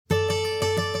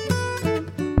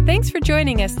Thanks for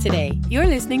joining us today. You're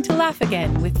listening to Laugh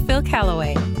Again with Phil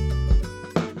Callaway.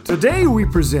 Today we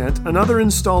present another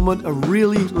installment of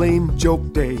Really Lame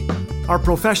Joke Day. Our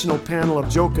professional panel of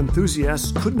joke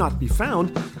enthusiasts could not be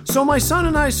found, so my son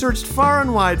and I searched far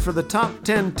and wide for the top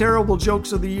 10 terrible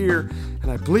jokes of the year, and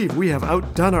I believe we have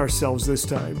outdone ourselves this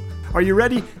time. Are you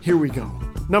ready? Here we go.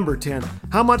 Number 10.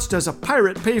 How much does a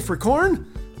pirate pay for corn?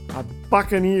 A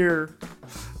buccaneer.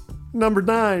 Number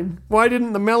 9. Why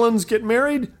didn't the melons get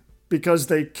married? Because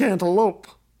they can't elope.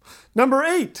 Number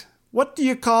 8. What do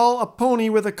you call a pony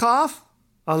with a cough?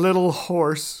 A little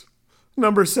horse.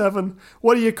 Number 7.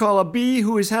 What do you call a bee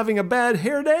who is having a bad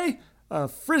hair day? A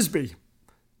frisbee.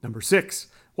 Number 6.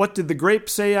 What did the grape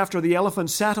say after the elephant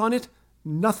sat on it?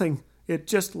 Nothing. It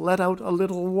just let out a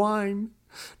little whine.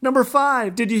 Number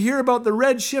 5. Did you hear about the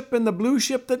red ship and the blue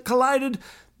ship that collided?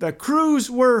 The crews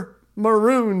were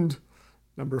marooned.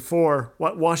 Number 4.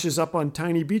 What washes up on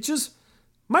tiny beaches?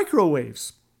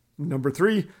 Microwaves. Number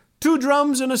 3. 2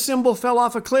 drums and a cymbal fell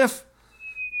off a cliff.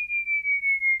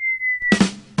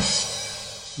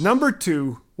 Number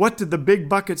 2. What did the big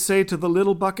bucket say to the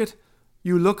little bucket?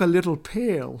 You look a little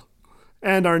pale.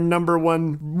 And our number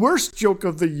 1 worst joke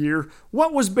of the year.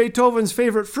 What was Beethoven's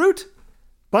favorite fruit?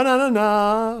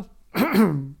 Banana.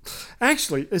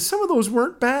 Actually, some of those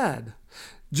weren't bad.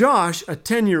 Josh, a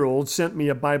 10-year-old, sent me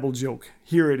a Bible joke.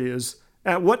 Here it is.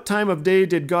 At what time of day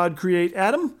did God create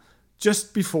Adam?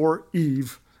 Just before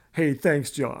Eve. Hey,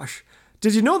 thanks, Josh.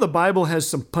 Did you know the Bible has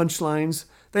some punchlines?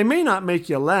 They may not make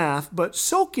you laugh, but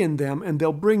soak in them and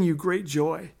they'll bring you great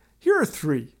joy. Here are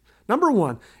 3. Number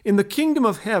 1, in the kingdom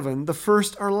of heaven, the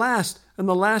first are last and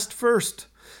the last first.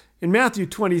 In Matthew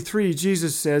 23,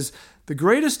 Jesus says, the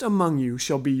greatest among you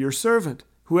shall be your servant.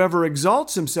 Whoever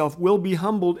exalts himself will be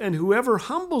humbled, and whoever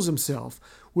humbles himself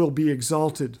will be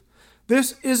exalted.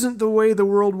 This isn't the way the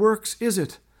world works, is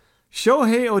it?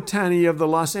 Shohei Ohtani of the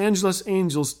Los Angeles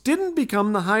Angels didn't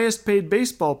become the highest paid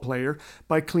baseball player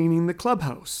by cleaning the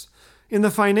clubhouse. In the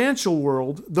financial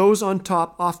world, those on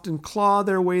top often claw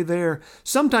their way there,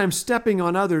 sometimes stepping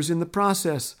on others in the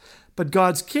process. But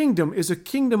God's kingdom is a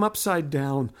kingdom upside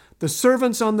down. The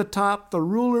servants on the top, the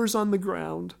rulers on the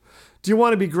ground. Do you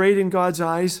want to be great in God's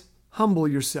eyes? Humble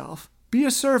yourself. Be a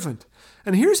servant.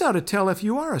 And here's how to tell if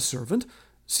you are a servant.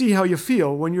 See how you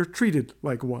feel when you're treated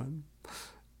like one.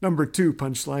 Number 2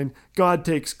 punchline. God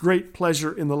takes great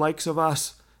pleasure in the likes of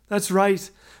us. That's right.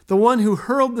 The one who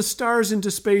hurled the stars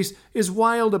into space is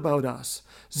wild about us.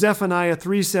 Zephaniah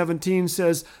 3:17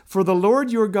 says, for the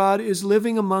Lord your God is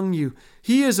living among you.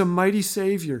 He is a mighty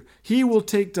Savior. He will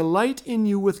take delight in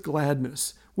you with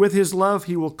gladness. With his love,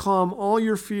 he will calm all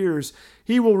your fears.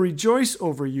 He will rejoice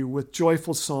over you with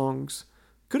joyful songs.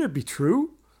 Could it be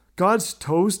true? God's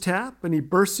toes tap and he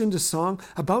bursts into song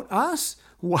about us?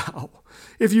 Wow.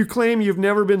 If you claim you've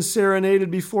never been serenaded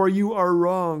before, you are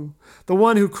wrong. The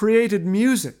one who created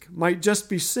music might just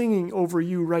be singing over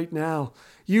you right now.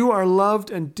 You are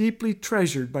loved and deeply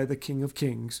treasured by the King of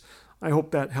Kings. I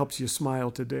hope that helps you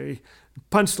smile today.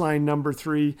 Punchline number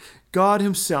 3, God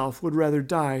himself would rather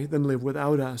die than live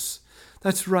without us.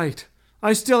 That's right.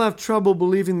 I still have trouble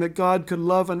believing that God could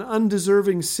love an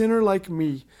undeserving sinner like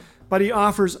me, but he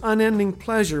offers unending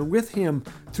pleasure with him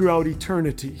throughout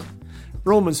eternity.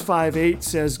 Romans 5:8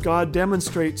 says God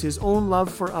demonstrates his own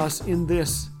love for us in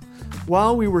this.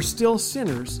 While we were still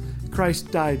sinners,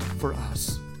 Christ died for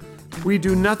us. We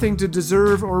do nothing to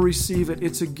deserve or receive it.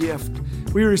 It's a gift.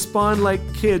 We respond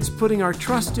like kids, putting our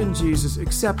trust in Jesus,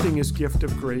 accepting his gift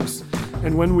of grace.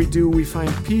 And when we do, we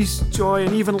find peace, joy,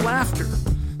 and even laughter.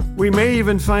 We may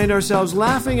even find ourselves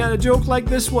laughing at a joke like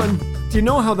this one. Do you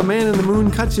know how the man in the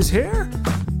moon cuts his hair?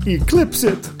 He clips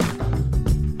it.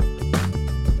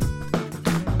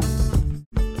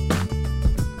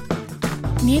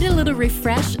 Need a little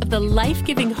refresh of the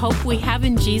life-giving hope we have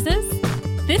in Jesus?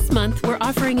 This month, we're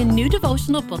offering a new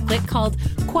devotional booklet called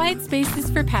Quiet Spaces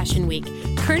for Passion Week,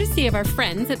 courtesy of our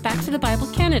friends at Back to the Bible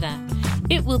Canada.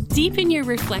 It will deepen your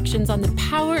reflections on the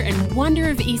power and wonder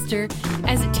of Easter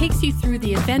as it takes you through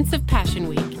the events of Passion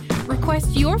Week.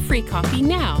 Request your free copy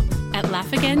now at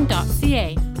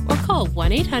laughagain.ca or call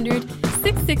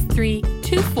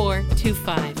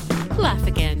 1-800-663-2425. Laugh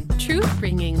Again, truth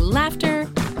bringing laughter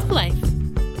to life.